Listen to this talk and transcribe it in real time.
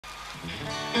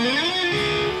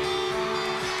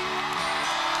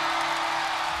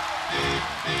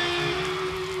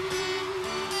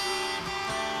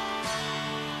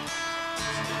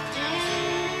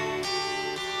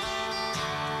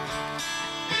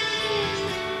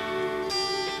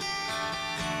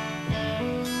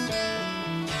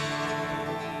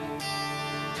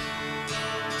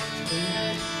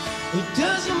It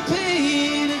doesn't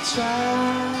pay to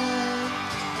try.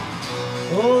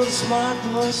 Oh, the smart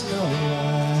boys know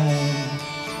why.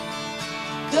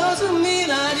 Doesn't mean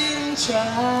I didn't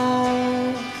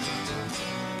try.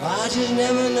 I just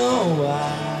never know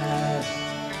why.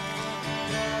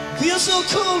 Feel so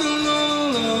cold and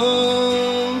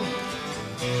alone.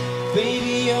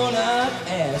 Baby, you're not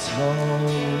at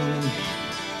home.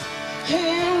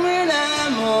 And when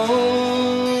I'm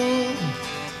home,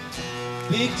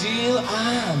 big deal,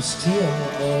 I'm still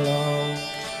alone.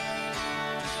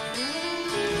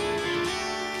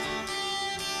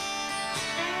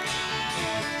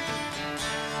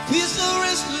 Feel so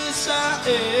restless I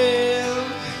am.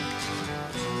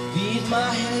 Beat my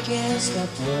head against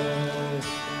that wall.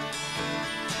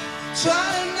 Try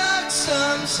to knock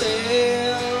some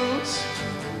sense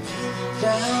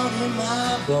down in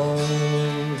my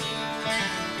bones.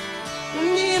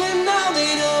 And even though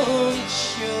they don't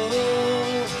show,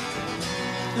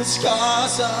 the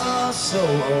scars are so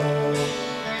old.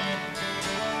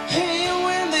 And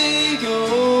when they go,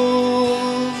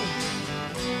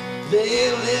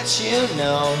 they let you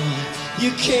know.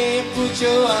 You can't put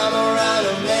your arm around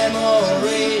a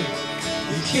memory.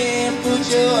 You can't put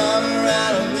your arm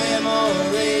around a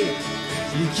memory.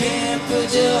 You can't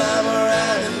put your arm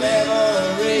around a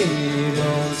memory.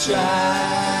 Don't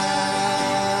try.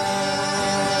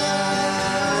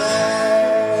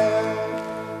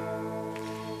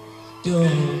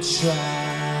 Don't try.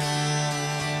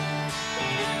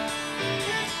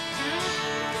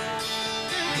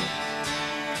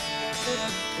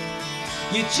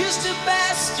 You're just a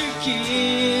bastard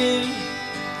kid.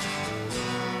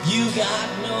 You got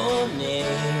no name.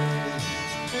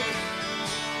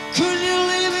 'Cause you're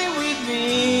living with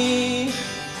me.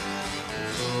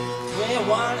 We're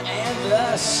one and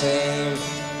the same.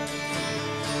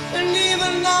 And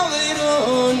even though they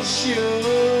don't show,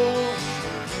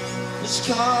 the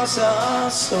scars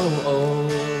are so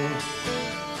old.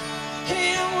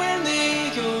 And when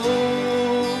they go,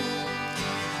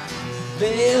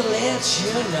 they'll let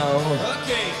you know.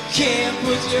 Okay. Can't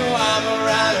put your arm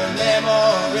around a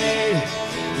memory.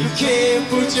 You can't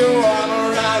put your arm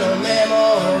around a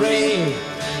memory.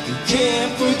 You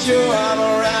can't put your arm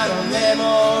around a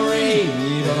memory.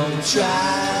 Don't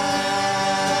try.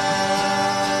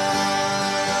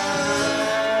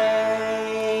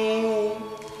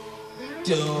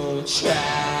 Don't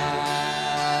try.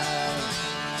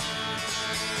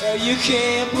 You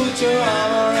can't put your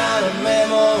arm around a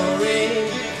memory.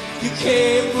 You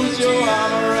can't put your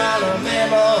arm around a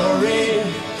memory.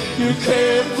 You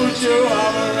can't put your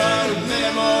arm around a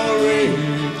memory.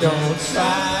 Don't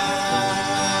try.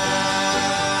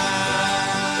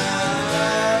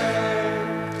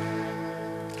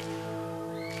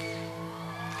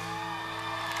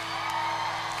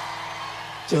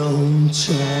 Don't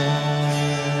try.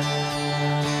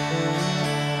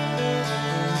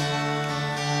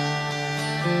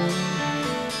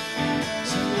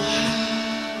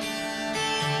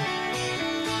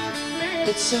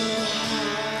 It's so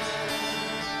hard.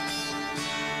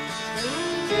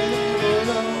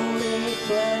 Lonely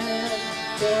planet.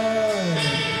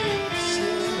 So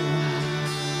hard.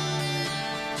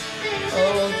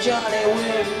 Oh, Johnny,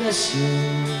 we'll miss you.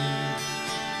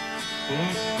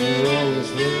 You're always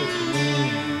with me.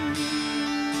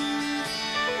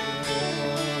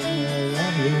 I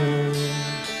love you,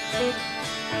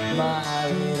 my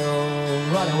little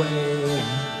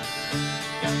runaway.